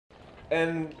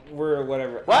and we're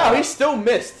whatever. Wow, he still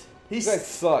missed. This guy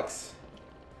sucks.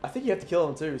 I think you have to kill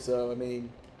him too. So I mean,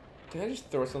 can I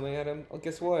just throw something at him? Oh,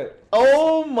 guess what?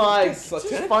 Oh my!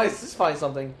 Just find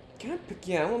something. Can I pick?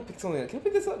 Yeah, I want to pick something. Can I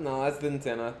pick this up? No, that's the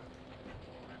antenna.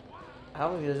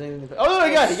 How many does anything? Oh no,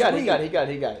 he got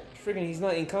it. Freaking, he's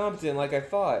not incompetent like I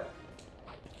thought.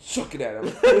 Chuck it at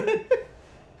him.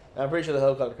 I'm pretty sure the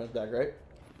helicopter comes back, right?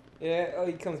 Yeah, oh,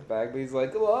 he comes back, but he's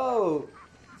like, whoa,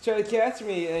 try to catch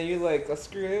me, and you're like, oh,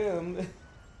 screw him.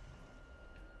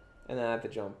 And then I have to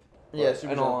jump. Yeah, but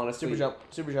super in jump. all honesty,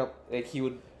 Super jump. Like, he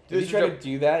would, if he tried to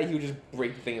do that, he would just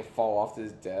break the thing and fall off to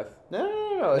his death.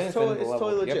 No. It's totally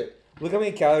legit. Yep. Look how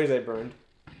many calories I burned.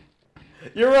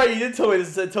 You're right, you did tell me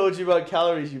this. I told you about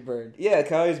calories you burned. Yeah,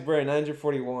 calories burned,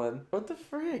 941. What the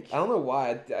frick? I don't know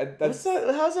why. That's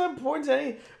not, how's that important to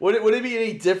any? Would it be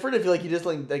any different if you just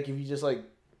like if you just like?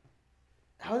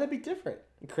 How would that be different?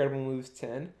 Incredible moves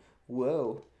 10.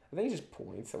 Whoa. I think it's just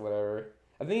points or whatever.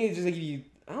 I think it's just like you.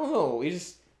 I don't know. It's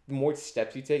just the more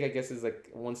steps you take. I guess is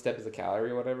like one step is a calorie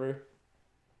or whatever.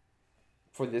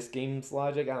 For this game's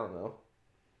logic, I don't know.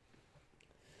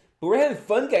 But we're having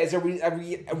fun, guys. Are we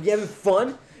having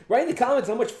fun? Write in the comments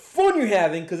how much fun you're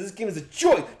having, because this game is a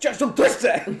joy. Josh, don't touch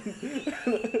that!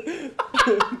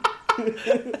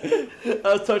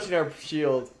 I was touching our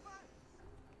shield.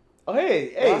 Oh,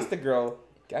 hey. Lost the girl.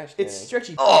 Gosh, dang. It's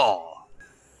Stretchy. Oh!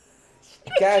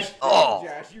 Gosh,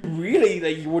 Josh, you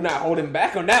really, you were not holding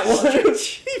back on that one.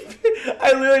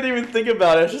 I literally didn't even think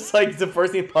about it. It's just like the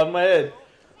first thing that popped in my head.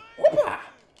 Whoop-ah.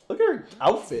 Look at her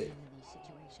outfit.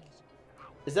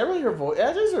 Is that really her voice?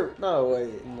 Yeah, those are. No,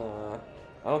 wait. Nah.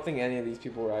 I don't think any of these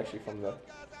people were actually from the.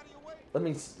 Let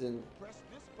me. I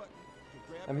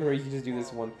remember you could just do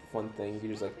this one fun thing. You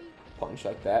could just like punch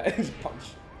like that. Just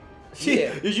punch.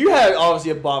 Yeah. You had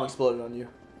obviously a bomb exploded on you.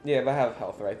 Yeah, but I have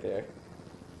health right there.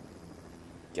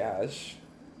 Gosh.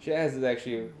 Jazz is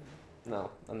actually. No,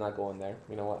 I'm not going there.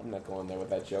 You know what? I'm not going there with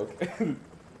that joke.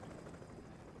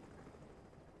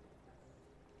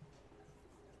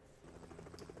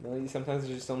 No, sometimes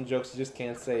there's just some jokes you just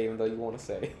can't say, even though you want to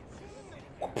say.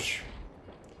 What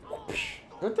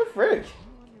the frick?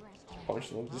 Punch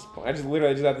them. I just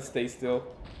literally have to stay still.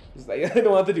 Just like I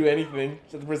don't have to do anything.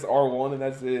 Just have to press R1 and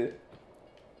that's it.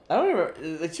 I don't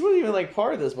even. Like, she wasn't even like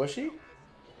part of this, was she?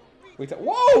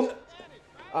 Whoa!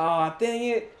 Ah, dang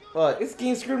it! What? This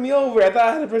game screwed me over. I thought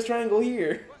I had to press triangle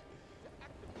here.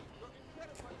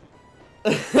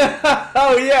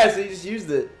 Oh yeah, so you just used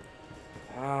it.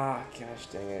 Ah, gosh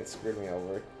dang it, screwed me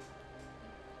over.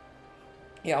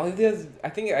 Yeah, all he does, I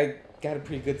think I got a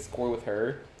pretty good score with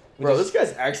her. Bro, this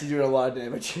guy's actually doing a lot of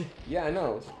damage. Yeah, I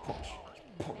know. Just punch,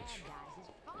 punch,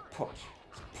 punch,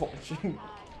 punch,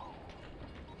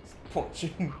 punch.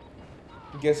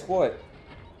 Guess what?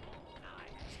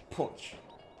 Punch.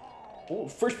 Oh,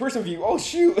 first person view. Oh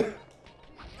shoot!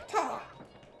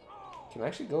 Can I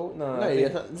actually go? No, no,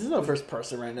 this is no first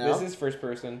person right now. This is first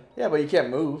person. Yeah, but you can't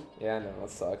move. Yeah, I know, that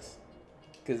sucks.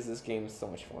 Because this game is so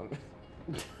much fun.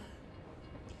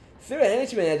 Throw a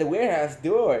henchman at the warehouse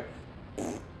door.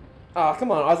 Oh,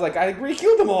 come on. I was like, I agree,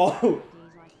 killed them all.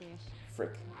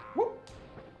 Frick. Whoop.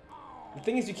 The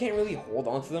thing is, you can't really hold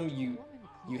on to them. You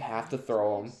have to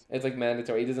throw them. It's like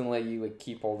mandatory. It doesn't let you like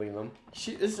keep holding them.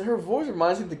 Her voice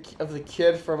reminds me of the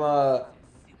kid from the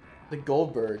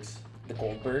Goldbergs. The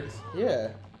Goldbergs? Yeah.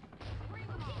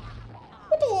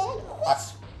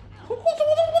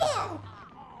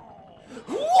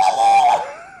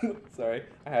 Sorry,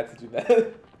 I had to do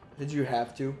that. Did you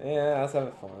have to? Yeah, I was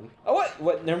having fun. Oh, what?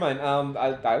 What? Never mind.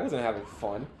 I wasn't having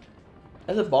fun.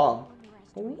 That's a bomb.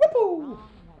 Whoopoo!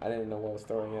 I didn't know what I was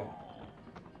throwing at.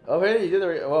 Oh, hey, you did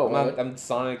the. Whoa, I'm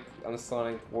Sonic. I'm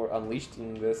Sonic. We're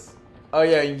unleashing this. Oh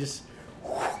yeah, you just.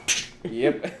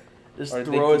 Yep. Just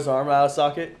throw his arm out of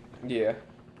socket. Yeah.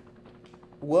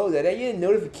 Whoa, did I get a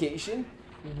notification?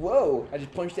 Whoa, I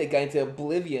just punched that guy into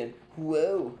oblivion.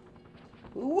 Whoa.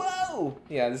 Whoa!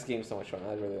 Yeah, this game's so much fun.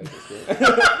 I really like this game.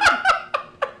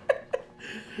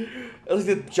 It looks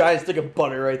like a giant stick of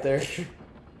butter right there. This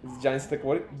giant stick,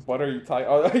 what butter are you talking?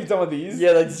 Oh, are you talking about these?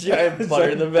 Yeah, like this giant butter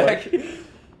in the back.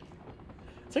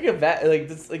 It's like a vat,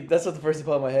 that's what the first thing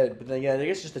popped in my head. But then again, I think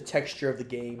it's just the texture of the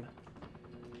game.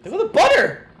 Look at the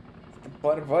butter! The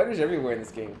butter's everywhere in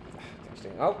this game. Gosh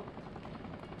dang. Oh.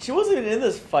 She wasn't even in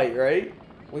this fight, right?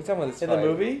 What are you talking about this in fight? The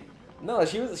movie? No,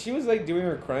 she was like doing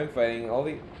her crime fighting. All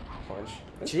the punch.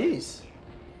 Jeez.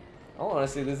 Oh,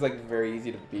 honestly, this is like very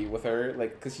easy to beat with her,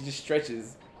 like, cause she just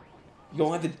stretches. You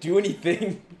don't have to do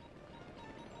anything.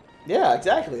 Yeah,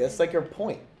 exactly. That's like her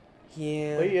point.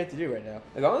 Yeah. What do you have to do right now?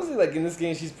 Like, honestly, like in this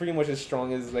game, she's pretty much as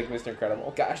strong as like Mr. Incredible.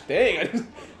 Oh gosh, dang! I didn't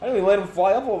even let him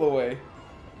fly up all the way.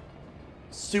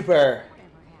 Super.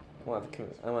 I'm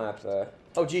gonna have to.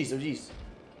 Oh jeez, oh jeez.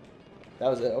 That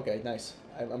was it. Okay, nice.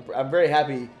 I'm very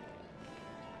happy.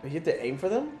 You have to aim for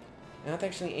them? I don't have to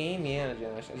actually aim, yeah,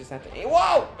 Josh. I just have to aim.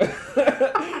 Whoa!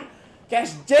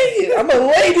 Gosh dang it! I'm a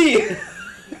lady!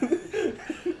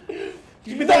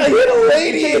 You thought I hit a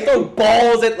lady! You can't throw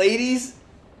balls at ladies?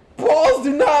 Balls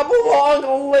do not belong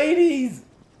on ladies!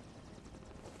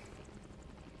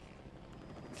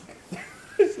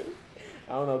 I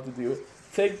don't know what to do.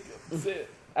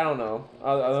 I don't know.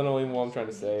 I don't know even what I'm trying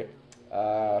to say.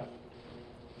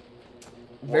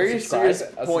 Very serious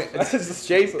point.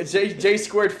 J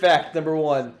squared fact number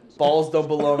 1. Balls don't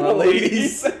belong on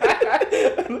ladies.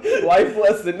 Life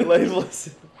lesson. Life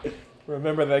lesson.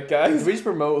 Remember that, guys. Did we just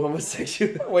promote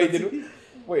homosexuality? Wait, did we?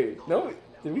 Wait, no.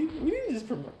 Did we? We didn't just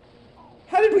promote.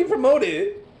 How did we promote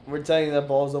it? We're telling you that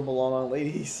balls don't belong on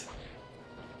ladies.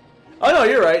 Oh no,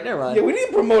 you're right. Never mind. Yeah, we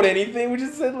didn't promote anything. We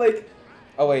just said like.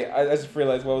 Oh wait, I just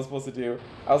realized what I was supposed to do.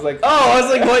 I was like. Oh, I was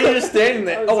like, why are you just standing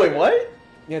there? Oh wait, what?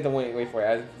 Yeah, don't wait for it.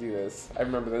 I have to do this. I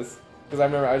remember this because I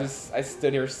remember I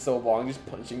stood here so long just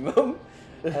punching them,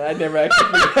 and I never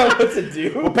actually figured out what to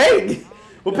do. Well, bang!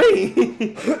 Well,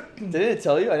 bang! Did it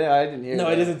tell you? I didn't hear. No,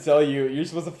 that. it doesn't tell you. You're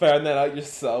supposed to find that out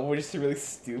yourself. We're just really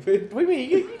stupid. What do you mean?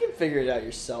 You can figure it out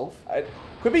yourself.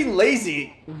 Quit being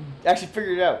lazy. Actually,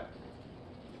 figure it out.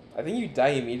 I think you die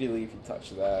immediately if you touch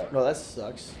that. No, that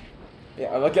sucks.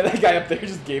 Yeah, look at that guy up there.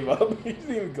 Just gave up. He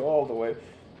didn't even go all the way.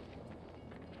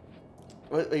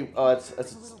 Wait, oh,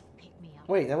 that's.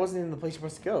 Wait, that wasn't even the place you're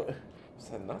supposed to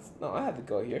go. No, I had to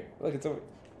go here. Look, it's over.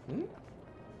 Hmm?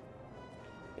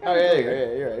 Oh yeah,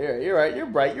 you're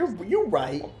right. You're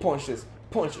right. Punch this.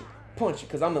 Punch it,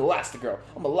 cause I'm Elastigirl.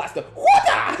 I'm Elastic. What?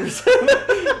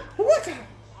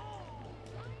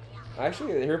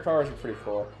 Actually, her powers are pretty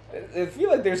cool. I feel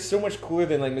like they're so much cooler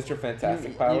than like Mr.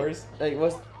 Fantastic powers. Like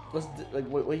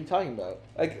what are you talking about?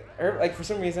 Like for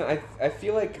some reason, I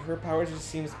feel like her powers just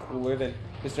seems cooler than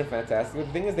Mr. Fantastic. But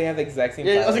the thing is, they have the exact same.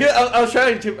 Yeah, powers. I was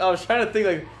trying to think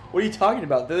like, what are you talking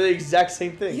about? They're the exact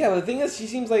same thing. Yeah, but the thing is, she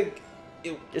seems like.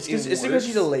 It's because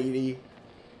she's a lady.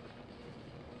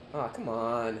 Oh, come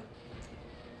on.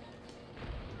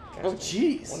 Oh,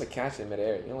 jeez. I want to catch it in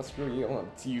midair. You know what? Screw you. I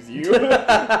want to tease you.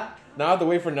 Now I have to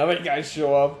wait for another guy to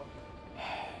show up.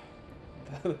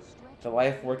 The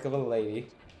life work of a lady.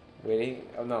 Waiting.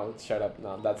 Oh, no. Shut up.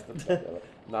 No, that's the...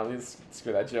 No,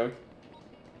 screw that joke.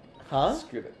 Huh?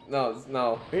 Screw that.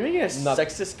 No. Are you making a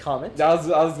sexist comment? I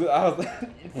was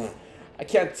I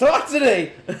can't talk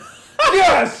today!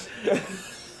 Gosh!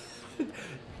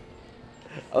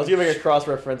 I was gonna make a cross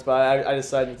reference, but I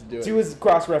decided to do it. Do his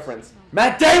cross reference.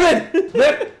 Matt Damon!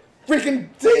 Matt freaking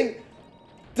Damon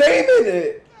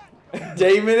it!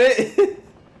 Damon it?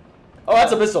 Oh,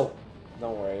 that's a missile.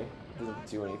 Don't worry. It doesn't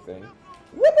do anything.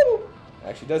 Woo!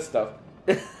 Actually does stuff.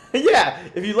 Yeah,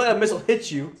 if you let a missile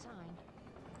hit you.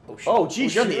 Oh,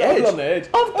 geez, you're on the edge. I'm on the edge.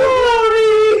 Of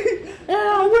glory!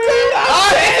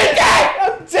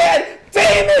 I'm dead!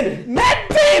 Damon! Matt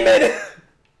Damon!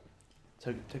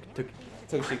 I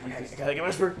gotta get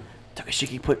whisper.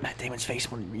 Takashiki put Matt Damon's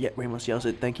face when Ramos yells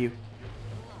it. Thank you.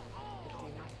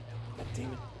 Matt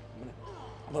Damon.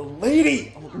 I'm a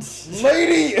lady!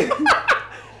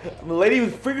 I'm a lady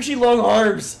with freakishly long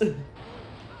arms. You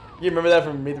remember that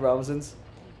from Meet the Robinsons?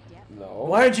 No.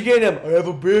 Why aren't you getting him? I have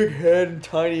a big head and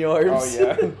tiny arms. Oh,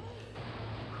 yeah.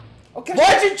 Okay.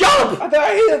 Why'd you jump? I thought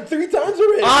I hit him 3 times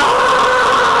already.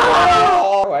 Ah!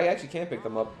 Oh, I actually can't pick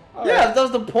them up. All yeah, right. that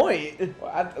was the point.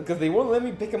 Because they won't let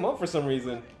me pick them up for some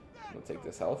reason. I'm gonna take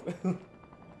this health.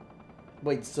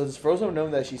 Wait, so does Frozo know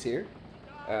that she's here?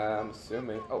 I'm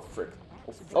assuming. Oh, frick.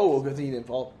 Oh, well, good thing you didn't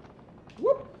fall.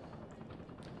 Whoop.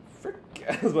 Frick.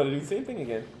 I was about to do the same thing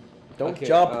again. Don't Okay,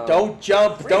 jump. Don't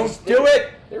jump. Frick, Don't do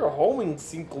it. They're homing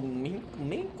single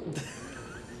minkle.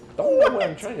 Don't know what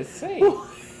I'm trying to say.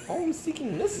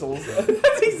 Home-seeking missiles.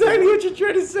 That's exactly what you're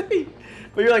trying to say.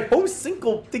 But you're like,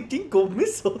 home-sinkle, dinkle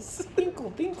missiles.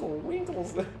 Dinkle, dinkle,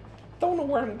 winkles. Don't know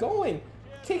where I'm going.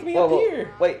 Take me up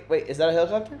here. Wait, is that a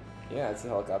helicopter? Yeah, it's a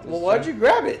helicopter. Well, why'd you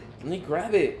grab it? Let me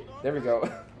grab it. There we go.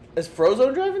 Is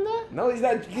Frozo driving that? No, he's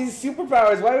not. He's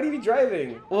superpowers. Why would he be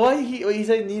driving? Well, why he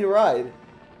said need a ride?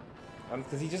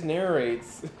 Because he just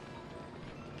narrates.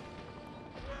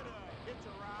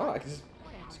 Oh, I can just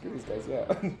screw these guys.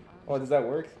 Yeah. Oh, does that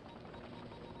work?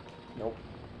 Nope.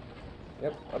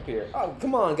 Yep, up here. Oh,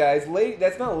 come on, guys.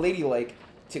 That's not ladylike.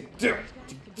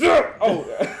 Oh.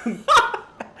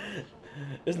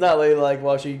 It's not ladylike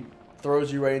while she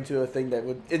throws you right into a thing that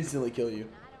would instantly kill you.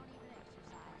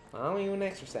 I don't even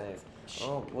exercise.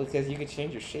 Oh, well, because you can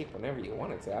change your shape whenever you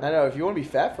wanted to. I know. If you want to be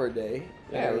fat for a day.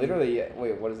 Yeah, literally.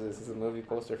 Wait, what is this? This is a movie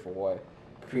poster for what?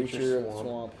 Creature of the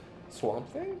swamp.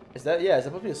 Swamp thing? Is that is that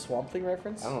supposed to be a Swamp Thing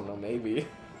reference? I don't know, maybe.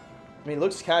 I mean, it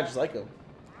looks kind of just like him.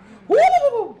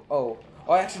 Oh,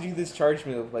 I actually do this charge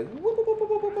move like.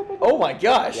 Oh my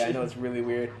gosh! Yeah, I know it's really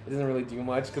weird. It doesn't really do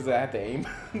much because I have to aim.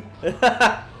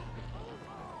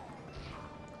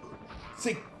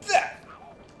 Take that!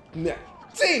 Now,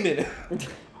 aim it!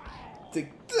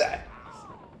 Take that!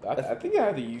 I think I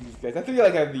have to use these guys. I think I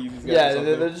have to use these guys. Yeah,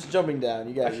 they're just jumping down.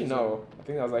 You guys actually no. I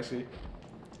think that was actually.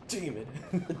 Damn it!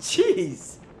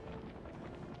 Jeez.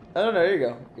 I don't know. Here you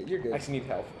go. You're good. I actually need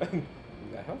help. Need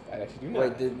that help? I actually do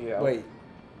not. Wait, need help. wait.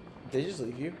 Did they just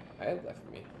leave you? I had left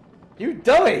me. You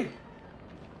dummy!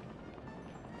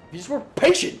 You just weren't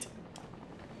patient.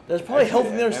 There's probably help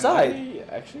on the other side.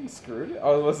 I actually screwed? I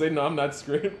was gonna say no. I'm not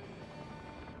screwed.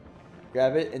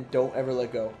 Grab it and don't ever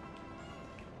let go.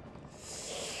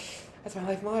 That's my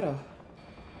life motto.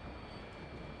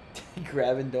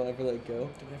 Grab it and don't ever let go.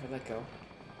 Don't ever let go.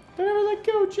 Don't ever let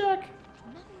go, Jack.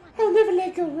 I'll never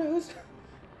let go, Rose.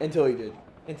 Until he did.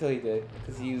 Until he did,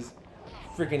 because he was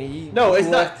freaking. No, it's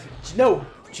not. No,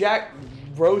 Jack.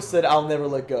 Rose said, "I'll never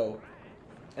let go."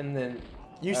 And then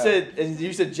you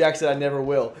said Jack said, "I never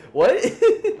will." What?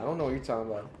 I don't know what you're talking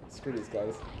about. Screw these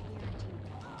guys.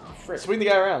 Frick. Swing the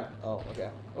guy around. Oh,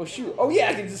 okay. Oh shoot. Oh yeah,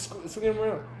 I can just swing him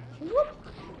around.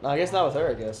 No, I guess not with her.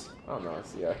 I guess. I don't know.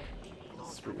 Yeah.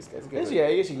 Screw these guys. Yeah,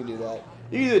 I guess you can do that.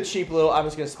 You can do the cheap little. I'm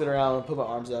just gonna spin around and put my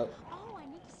arms up. Oh, I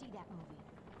need to see that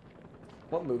movie.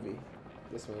 What movie?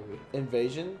 This movie.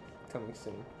 Invasion. Coming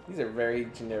soon. These are very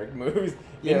generic movies.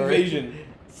 Yeah, Invasion.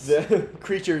 Right. The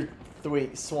creature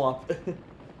swamp.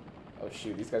 Oh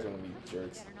shoot, these guys are gonna be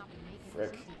jerks.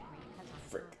 Frick.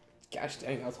 Frick. Gosh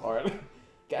dang, that was hard.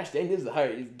 Gosh dang, this is a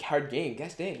hard game.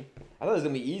 Gosh dang. I thought it was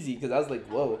gonna be easy because I was like,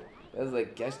 whoa. I was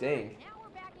like, gosh dang.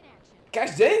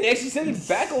 Gosh dang, they actually sent me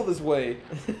back all this way.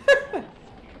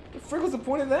 The frick was the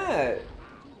point of that?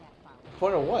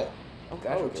 Point of what? Oh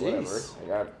gosh, oh okay, whatever. jeez. I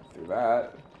got through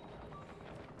that.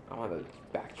 I want to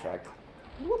backtrack.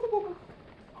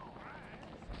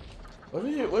 What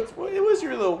was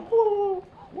your little?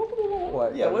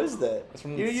 What? Yeah, what is that? It's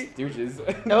from the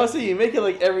Stooges. No, see, you make it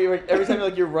like every time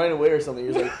like you're running away or something.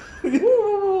 You're just like,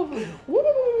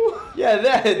 yeah,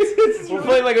 that. We're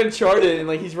playing like Uncharted and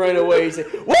like he's running away. He's like,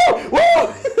 whoa, whoa!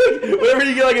 Whenever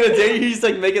you get like in a day, you just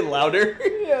like make it louder.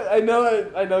 Yeah, I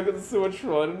know, because it's so much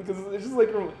fun. Because it's just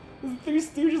like the Three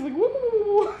Stooges like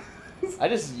whoa. I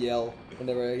just yell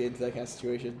whenever I get into that kind of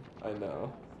situation. I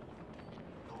know.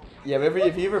 Yeah, but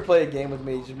if you ever play a game with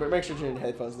me, just make sure to turn your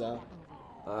headphones down.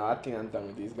 I think I'm done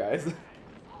with these guys.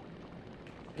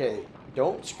 Okay,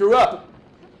 don't screw up.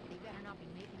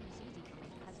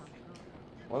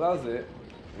 Well, that was it.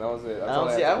 That was it. That's I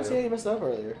don't see how you messed up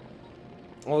earlier.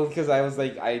 Well, because I was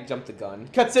like, I jumped the gun.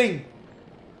 Cutscene.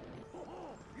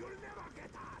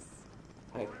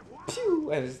 Pew!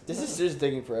 This is just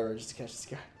taking forever just to catch this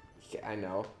guy. Yeah, I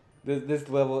know. This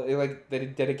level, they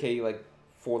dedicate like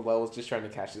 4 levels just trying to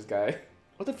catch this guy.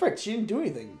 What the frick? She didn't do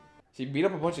anything. She beat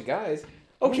up a bunch of guys.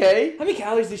 Okay. How many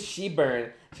calories did she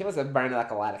burn? She must have burned like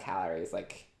a lot of calories.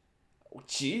 Like, oh,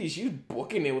 geez, she was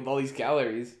booking it with all these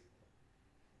calories.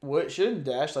 What shouldn't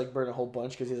Dash like burn a whole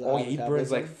bunch because he's he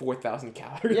burns like 4,000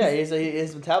 calories. Yeah,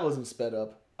 his metabolism sped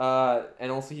up.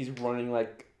 And also he's running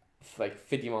like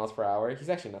 50 miles per hour. He's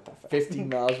actually not that fast. 15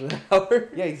 miles an hour.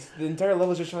 Yeah, the entire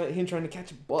level is just him trying to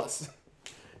catch a bus.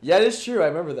 Yeah, it is true. I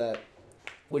remember that.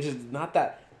 Which is not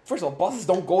that. First of all, buses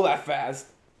don't go that fast.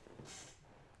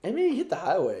 I mean, you hit the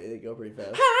highway, they go pretty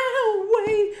fast.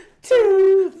 Highway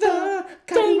to the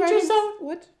danger zone.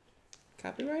 What?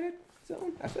 Copyrighted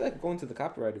zone? I feel like going to the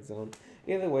copyrighted zone.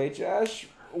 Either way, Josh,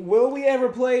 will we ever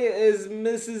play as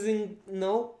Mrs.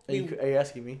 No? Are you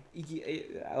asking me?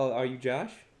 Are you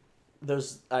Josh?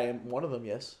 I am one of them,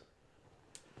 yes.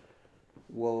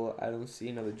 Well, I don't see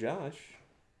another Josh.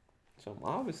 So I'm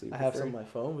obviously I have some on my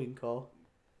phone we can call.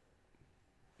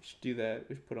 We should do that.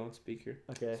 We should put on speaker.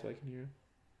 Okay. So I can hear.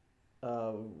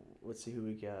 Let's see who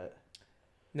we got.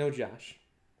 No, Josh.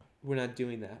 We're not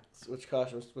doing that. Let's call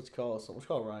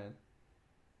Ryan.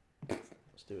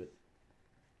 Let's do it.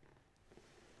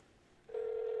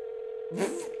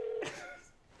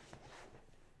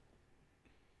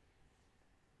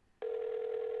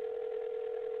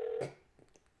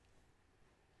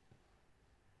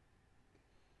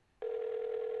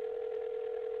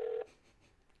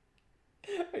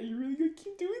 Are you really gonna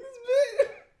keep doing this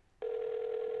bit?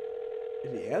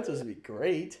 If he answers, it'd be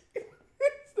great.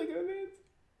 It's not gonna answer.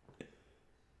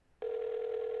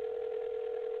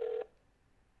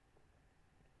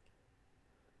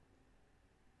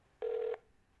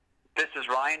 This is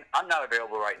Ryan. I'm not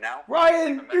available right now.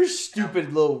 Ryan, you're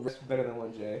stupid little. Better than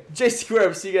 1J. JC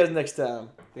Webb, see you guys next time.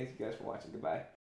 Thank you guys for watching. Goodbye.